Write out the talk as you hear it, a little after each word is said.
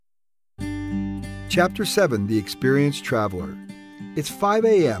Chapter 7, The Experienced Traveler. It's 5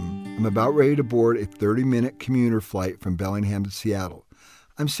 a.m. I'm about ready to board a 30-minute commuter flight from Bellingham to Seattle.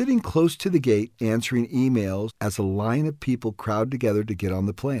 I'm sitting close to the gate answering emails as a line of people crowd together to get on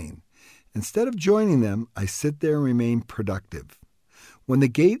the plane. Instead of joining them, I sit there and remain productive. When the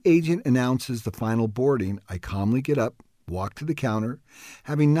gate agent announces the final boarding, I calmly get up, walk to the counter,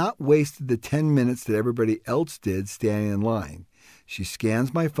 having not wasted the 10 minutes that everybody else did standing in line. She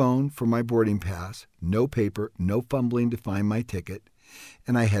scans my phone for my boarding pass, no paper, no fumbling to find my ticket,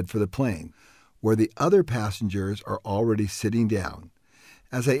 and I head for the plane, where the other passengers are already sitting down.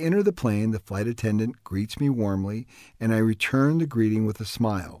 As I enter the plane, the flight attendant greets me warmly, and I return the greeting with a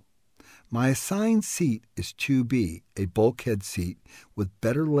smile. My assigned seat is 2B, a bulkhead seat with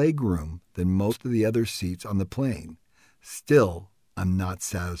better legroom than most of the other seats on the plane. Still, I'm not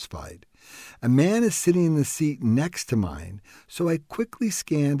satisfied. A man is sitting in the seat next to mine, so I quickly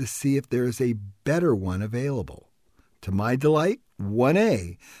scan to see if there is a better one available. To my delight,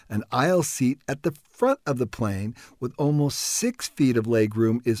 1A, an aisle seat at the front of the plane with almost 6 feet of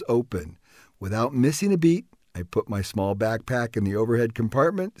legroom, is open. Without missing a beat, I put my small backpack in the overhead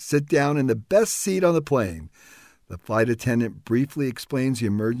compartment, sit down in the best seat on the plane. The flight attendant briefly explains the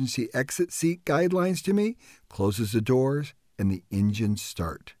emergency exit seat guidelines to me, closes the doors, and the engines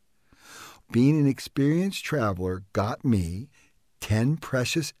start. Being an experienced traveler got me 10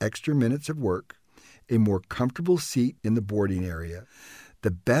 precious extra minutes of work, a more comfortable seat in the boarding area,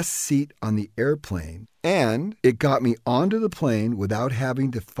 the best seat on the airplane, and it got me onto the plane without having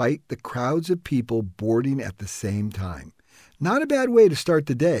to fight the crowds of people boarding at the same time. Not a bad way to start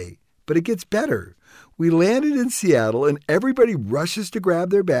the day, but it gets better. We landed in Seattle and everybody rushes to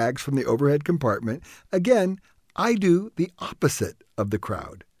grab their bags from the overhead compartment. Again, I do the opposite of the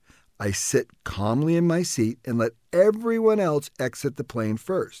crowd. I sit calmly in my seat and let everyone else exit the plane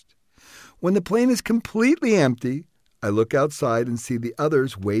first. When the plane is completely empty, I look outside and see the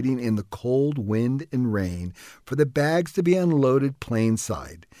others waiting in the cold wind and rain for the bags to be unloaded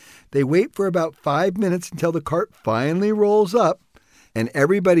planeside. They wait for about 5 minutes until the cart finally rolls up and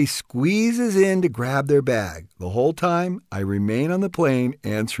everybody squeezes in to grab their bag. The whole time, I remain on the plane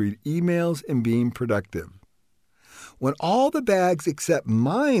answering emails and being productive. When all the bags except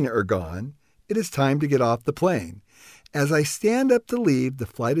mine are gone, it is time to get off the plane. As I stand up to leave, the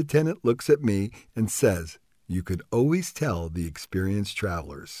flight attendant looks at me and says, "You could always tell the experienced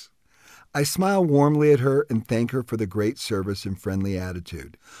travelers." I smile warmly at her and thank her for the great service and friendly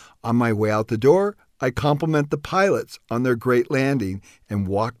attitude. On my way out the door, I compliment the pilots on their great landing and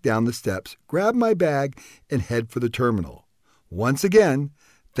walk down the steps, grab my bag, and head for the terminal. Once again,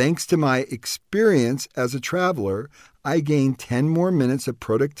 thanks to my experience as a traveler, I gained 10 more minutes of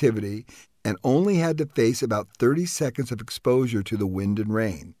productivity and only had to face about 30 seconds of exposure to the wind and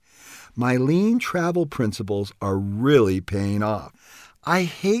rain. My lean travel principles are really paying off. I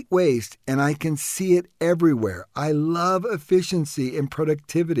hate waste, and I can see it everywhere. I love efficiency and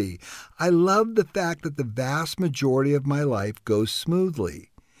productivity. I love the fact that the vast majority of my life goes smoothly.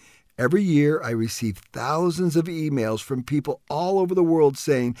 Every year, I receive thousands of emails from people all over the world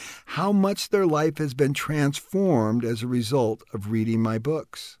saying how much their life has been transformed as a result of reading my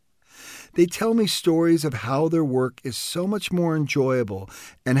books. They tell me stories of how their work is so much more enjoyable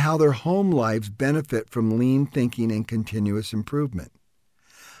and how their home lives benefit from lean thinking and continuous improvement.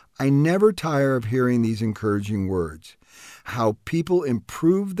 I never tire of hearing these encouraging words, how people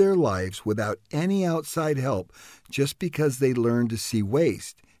improve their lives without any outside help just because they learn to see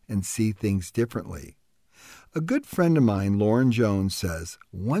waste and see things differently. A good friend of mine, Lauren Jones, says,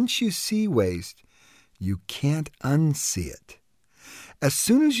 "Once you see waste, you can't unsee it." As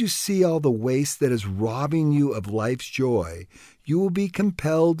soon as you see all the waste that is robbing you of life's joy, you will be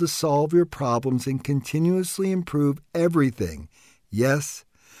compelled to solve your problems and continuously improve everything. Yes,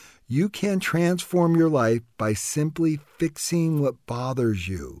 you can transform your life by simply fixing what bothers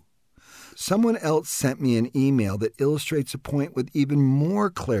you. Someone else sent me an email that illustrates a point with even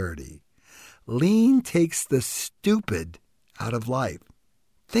more clarity. Lean takes the stupid out of life.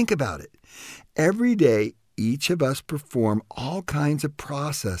 Think about it. Every day, each of us perform all kinds of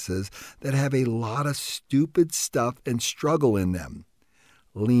processes that have a lot of stupid stuff and struggle in them.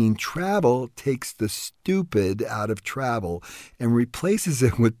 Lean travel takes the stupid out of travel and replaces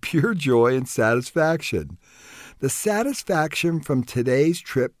it with pure joy and satisfaction. The satisfaction from today's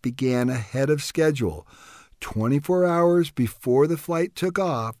trip began ahead of schedule. 24 hours before the flight took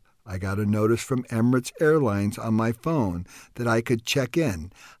off, I got a notice from Emirates Airlines on my phone that I could check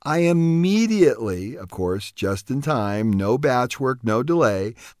in. I immediately, of course, just in time, no batch work, no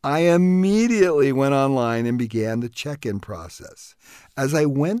delay, I immediately went online and began the check-in process. As I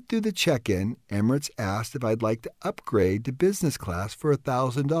went through the check-in, Emirates asked if I'd like to upgrade to business class for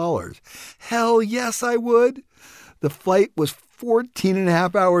 $1,000. Hell yes, I would. The flight was 14 and a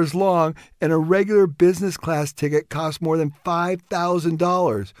half hours long, and a regular business class ticket cost more than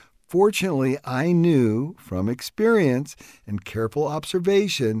 $5,000. Fortunately, I knew from experience and careful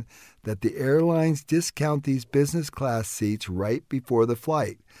observation that the airlines discount these business class seats right before the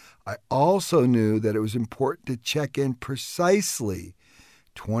flight. I also knew that it was important to check in precisely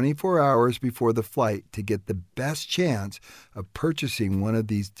 24 hours before the flight to get the best chance of purchasing one of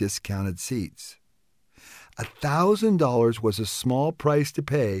these discounted seats. $1,000 was a small price to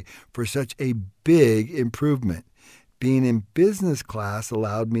pay for such a big improvement. Being in business class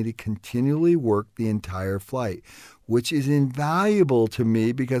allowed me to continually work the entire flight, which is invaluable to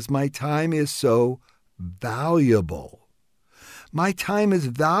me because my time is so valuable. My time is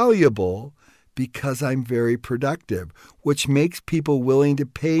valuable because I'm very productive, which makes people willing to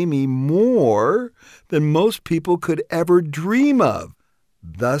pay me more than most people could ever dream of.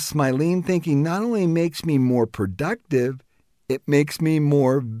 Thus, my lean thinking not only makes me more productive, it makes me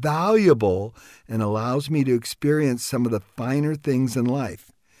more valuable and allows me to experience some of the finer things in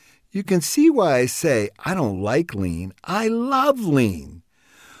life. You can see why I say I don't like lean. I love lean.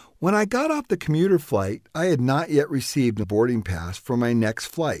 When I got off the commuter flight, I had not yet received a boarding pass for my next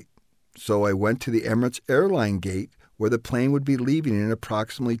flight. So I went to the Emirates airline gate where the plane would be leaving in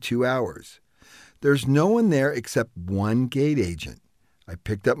approximately 2 hours. There's no one there except one gate agent. I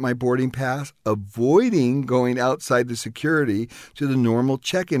picked up my boarding pass, avoiding going outside the security to the normal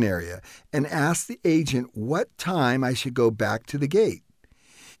check-in area, and asked the agent what time I should go back to the gate.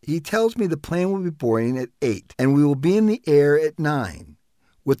 He tells me the plane will be boarding at 8, and we will be in the air at 9,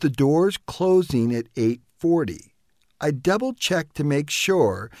 with the doors closing at 8:40. I double-checked to make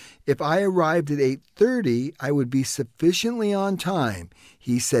sure if I arrived at 8:30, I would be sufficiently on time.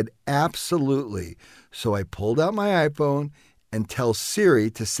 He said absolutely, so I pulled out my iPhone and tell Siri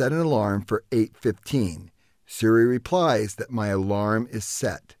to set an alarm for 8:15. Siri replies that my alarm is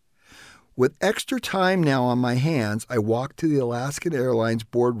set. With extra time now on my hands, I walk to the Alaska Airlines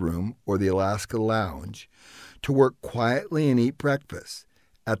boardroom, or the Alaska Lounge, to work quietly and eat breakfast.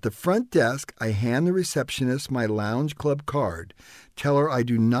 At the front desk, I hand the receptionist my lounge club card, tell her I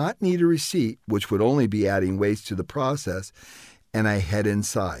do not need a receipt, which would only be adding waste to the process, and I head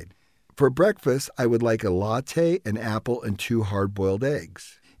inside. For breakfast, I would like a latte, an apple, and 2 hard-boiled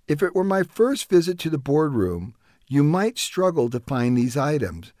eggs. If it were my first visit to the boardroom, you might struggle to find these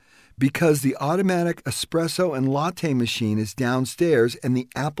items because the automatic espresso and latte machine is downstairs and the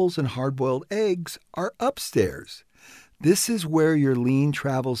apples and hard-boiled eggs are upstairs. This is where your lean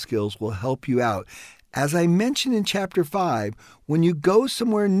travel skills will help you out. As I mentioned in Chapter 5, when you go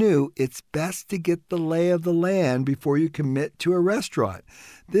somewhere new, it's best to get the lay of the land before you commit to a restaurant.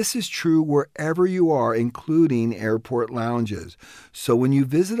 This is true wherever you are, including airport lounges. So when you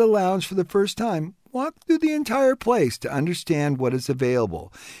visit a lounge for the first time, walk through the entire place to understand what is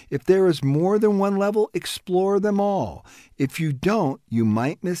available. If there is more than one level, explore them all. If you don't, you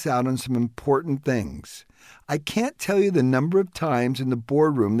might miss out on some important things. I can't tell you the number of times in the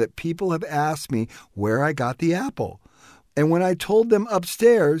boardroom that people have asked me where I got the apple. And when I told them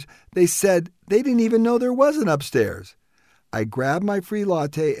upstairs, they said they didn't even know there was an upstairs. I grab my free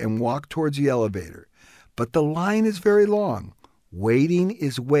latte and walk towards the elevator. But the line is very long. Waiting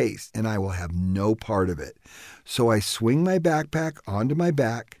is waste, and I will have no part of it. So I swing my backpack onto my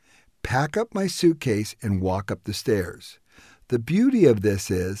back, pack up my suitcase, and walk up the stairs. The beauty of this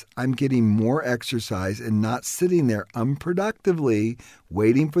is I'm getting more exercise and not sitting there unproductively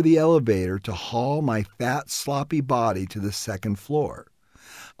waiting for the elevator to haul my fat, sloppy body to the second floor.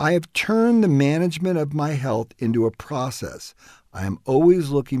 I have turned the management of my health into a process. I am always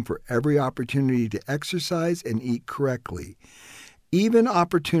looking for every opportunity to exercise and eat correctly, even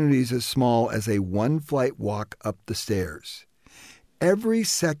opportunities as small as a one-flight walk up the stairs. Every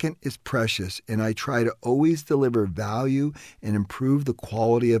second is precious, and I try to always deliver value and improve the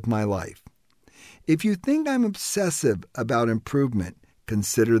quality of my life. If you think I'm obsessive about improvement,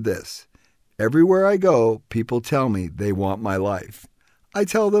 consider this. Everywhere I go, people tell me they want my life. I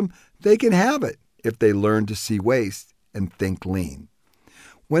tell them they can have it if they learn to see waste and think lean.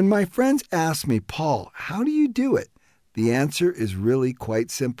 When my friends ask me, Paul, how do you do it? The answer is really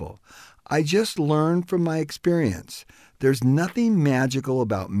quite simple. I just learn from my experience. There's nothing magical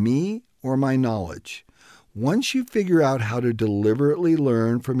about me or my knowledge. Once you figure out how to deliberately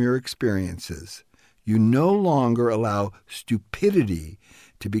learn from your experiences, you no longer allow stupidity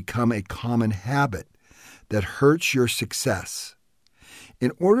to become a common habit that hurts your success.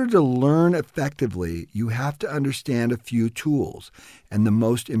 In order to learn effectively, you have to understand a few tools, and the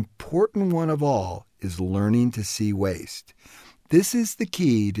most important one of all is learning to see waste. This is the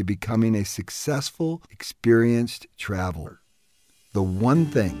key to becoming a successful, experienced traveler. The one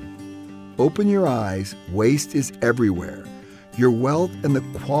thing: open your eyes, waste is everywhere. Your wealth and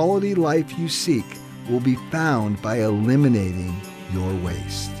the quality life you seek will be found by eliminating your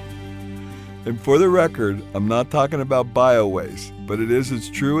waste. And for the record, I'm not talking about bio waste, but it is as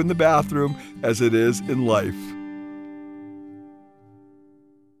true in the bathroom as it is in life.